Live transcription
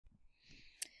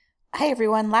Hi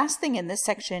everyone, last thing in this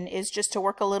section is just to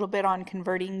work a little bit on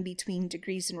converting between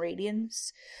degrees and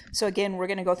radians. So again, we're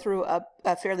going to go through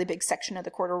a fairly big section of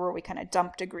the quarter where we kind of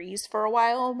dump degrees for a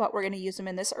while, but we're going to use them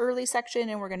in this early section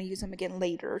and we're going to use them again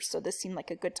later. So this seemed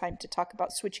like a good time to talk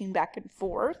about switching back and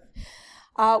forth.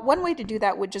 One way to do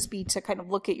that would just be to kind of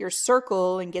look at your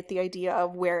circle and get the idea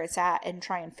of where it's at and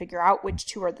try and figure out which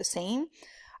two are the same.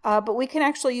 But we can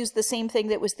actually use the same thing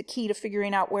that was the key to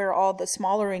figuring out where all the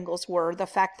smaller angles were. The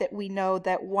fact that we know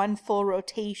that one full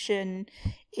rotation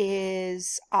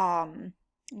is,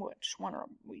 which one are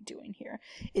we doing here?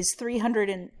 Is 300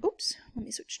 and, oops, let me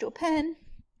switch to a pen.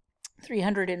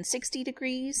 360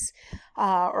 degrees,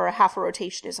 or a half a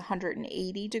rotation is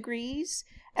 180 degrees.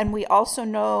 And we also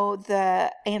know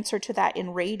the answer to that in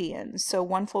radians. So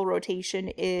one full rotation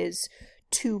is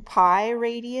 2 pi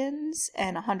radians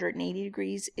and 180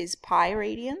 degrees is pi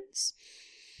radians.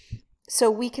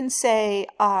 So we can say,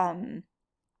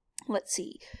 let's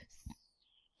see,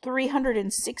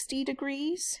 360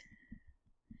 degrees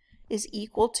is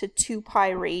equal to 2 pi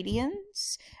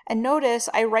radians. And notice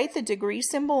I write the degree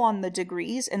symbol on the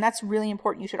degrees, and that's really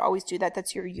important. You should always do that.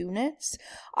 That's your units.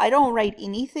 I don't write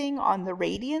anything on the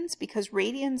radians because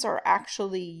radians are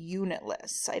actually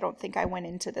unitless. I don't think I went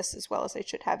into this as well as I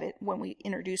should have it when we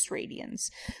introduced radians.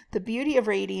 The beauty of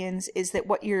radians is that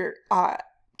what you're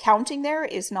counting there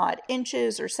is not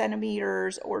inches or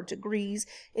centimeters or degrees.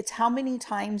 It's how many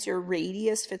times your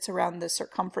radius fits around the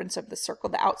circumference of the circle,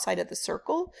 the outside of the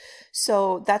circle.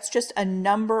 So that's just a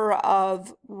number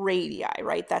of radii,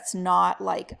 right? That's not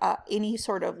like any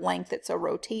sort of length. It's a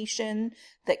rotation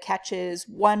that catches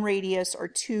 1 radius or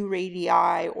 2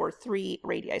 radii or 3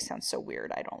 radii. Sounds so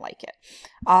weird. I don't like it.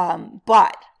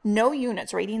 But no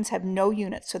units. Radians have no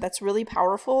units, so that's really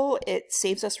powerful. It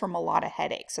saves us from a lot of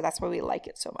headaches, so that's why we like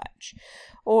it so much.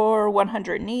 Or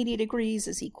 180 degrees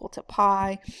is equal to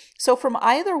pi. So from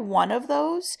either one of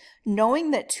those,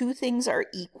 knowing that two things are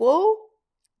equal,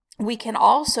 we can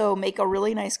also make a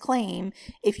really nice claim.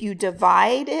 If you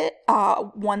divide it,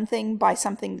 one thing by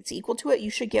something that's equal to it, you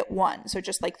should get 1. So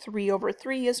just like 3 over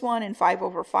 3 is 1 and 5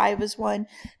 over 5 is 1.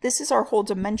 This is our whole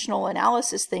dimensional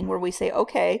analysis thing where we say,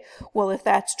 okay, well, if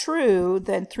that's true,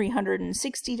 then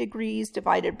 360 degrees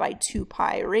divided by 2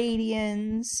 pi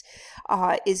radians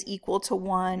is equal to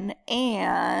 1,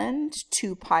 and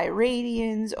 2 pi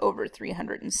radians over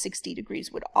 360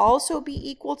 degrees would also be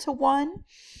equal to 1.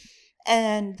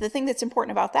 And the thing that's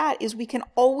important about that is we can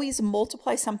always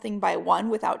multiply something by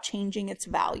 1 without changing its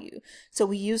value. So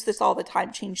we use this all the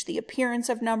time, change the appearance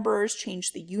of numbers,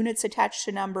 change the units attached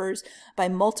to numbers by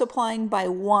multiplying by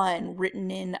 1 written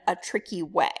in a tricky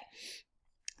way.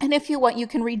 And if you want, you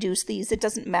can reduce these. It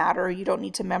doesn't matter. You don't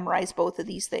need to memorize both of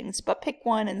these things, but pick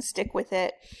one and stick with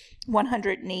it.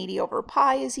 180 over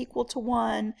pi is equal to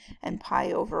 1, and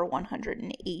pi over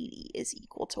 180 is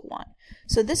equal to 1.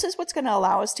 So this is what's going to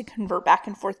allow us to convert back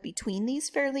and forth between these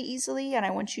fairly easily, and I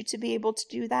want you to be able to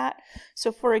do that.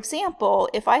 So for example,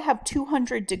 if I have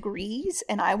 200 degrees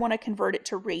and I want to convert it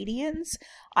to radians,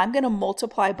 I'm going to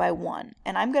multiply by 1,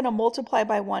 and I'm going to multiply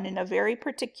by 1 in a very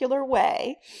particular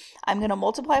way. I'm going to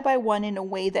multiply by 1 in a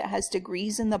way that has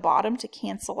degrees in the bottom to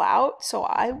cancel out, so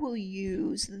I will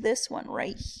use this one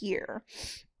right here.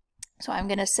 So I'm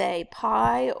going to say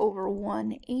pi over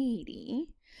 180,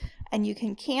 and you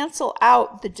can cancel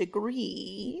out the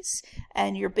degrees,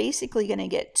 and you're basically going to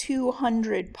get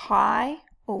 200 pi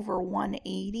over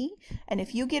 180. And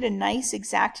if you get a nice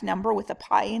exact number with a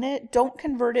pi in it, don't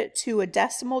convert it to a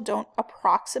decimal, don't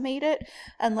approximate it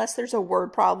unless there's a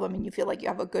word problem and you feel like you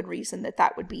have a good reason that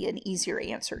that would be an easier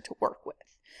answer to work with.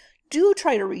 Do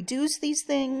try to reduce these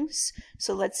things.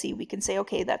 So let's see, we can say,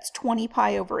 okay, that's 20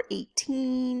 pi over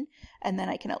 18, and then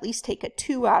I can at least take a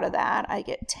 2 out of that. I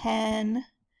get 10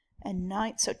 and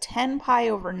 9. So 10 pi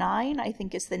over 9, I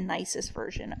think, is the nicest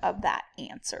version of that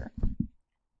answer.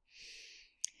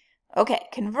 Okay,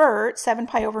 convert 7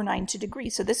 pi over 9 to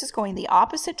degrees. So this is going the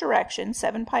opposite direction,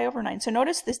 7 pi over 9. So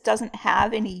notice this doesn't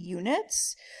have any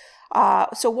units.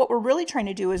 So what we're really trying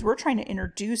to do is we're trying to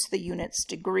introduce the units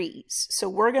degrees. So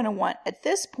we're going to want at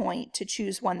this point to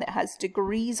choose one that has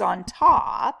degrees on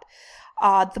top.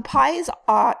 The pi's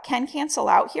can cancel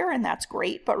out here, and that's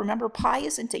great, but remember, pi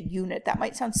isn't a unit. That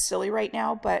might sound silly right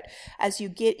now, but as you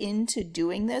get into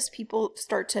doing this, people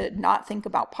start to not think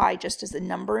about pi just as a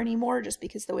number anymore, just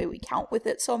because the way we count with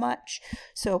it so much.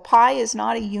 So pi is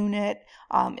not a unit.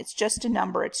 It's just a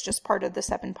number. It's just part of the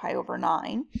 7 pi over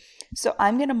 9. So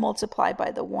I'm going to multiply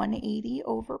by the 180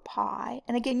 over pi.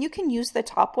 And again, you can use the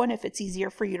top one if it's easier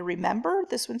for you to remember.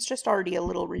 This one's just already a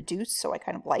little reduced, so I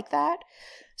kind of like that.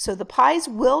 So the pi's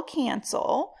will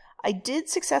cancel. I did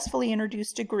successfully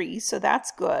introduce degrees, so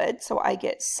that's good. So I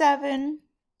get 7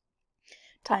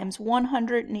 times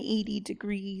 180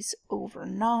 degrees over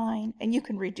 9, and you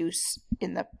can reduce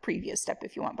in the previous step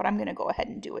if you want, but I'm going to go ahead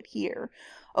and do it here.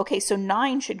 Okay, so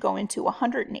 9 should go into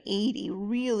 180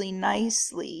 really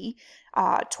nicely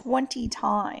 20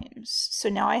 times. So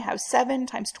now I have 7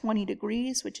 times 20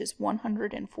 degrees, which is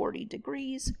 140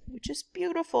 degrees, which is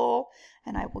beautiful,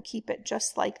 and I will keep it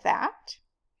just like that.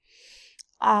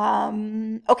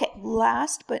 Okay,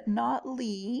 last but not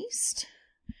least,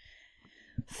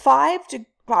 5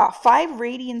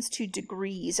 radians to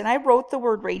degrees, and I wrote the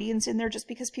word radians in there just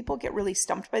because people get really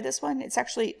stumped by this one. It's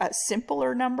actually a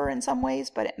simpler number in some ways,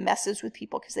 but it messes with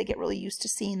people because they get really used to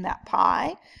seeing that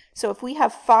pi. So if we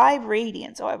have 5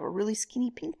 radians, oh, I have a really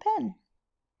skinny pink pen,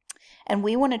 and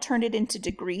we want to turn it into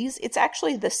degrees, it's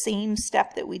actually the same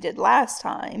step that we did last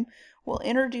time. We'll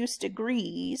introduce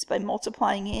degrees by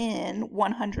multiplying in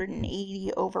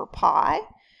 180 over pi.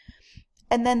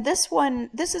 And then this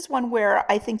is one where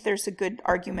I think there's a good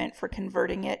argument for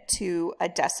converting it to a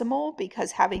decimal,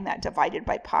 because having that divided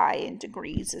by pi in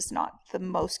degrees is not the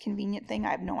most convenient thing.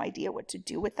 I have no idea what to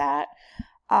do with that.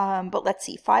 But let's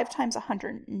see, 5 times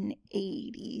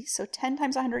 180. So 10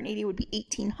 times 180 would be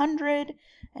 1800,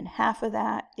 and half of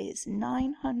that is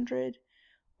 900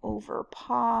 over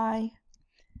pi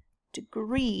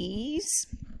degrees.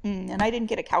 And I didn't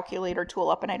get a calculator tool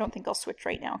up, and I don't think I'll switch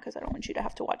right now because I don't want you to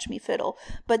have to watch me fiddle.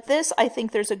 But this, I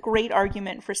think there's a great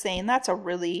argument for saying that's a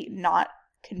really not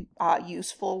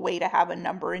useful way to have a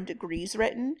number in degrees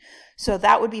written. So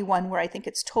that would be one where I think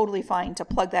it's totally fine to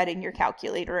plug that in your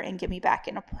calculator and give me back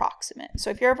an approximate. So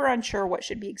if you're ever unsure what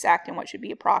should be exact and what should be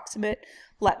approximate,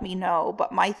 let me know.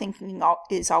 But my thinking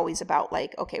is always about,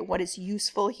 like, okay, what is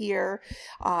useful here?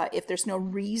 If there's no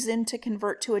reason to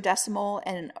convert to a decimal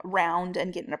and round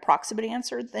and get an approximate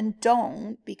answer, then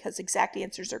don't, because exact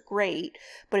answers are great.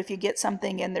 But if you get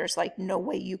something and there's like no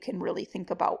way you can really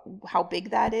think about how big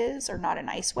that is, or not a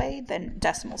nice way, then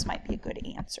decimals might be a good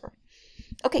answer.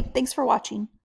 Okay, thanks for watching.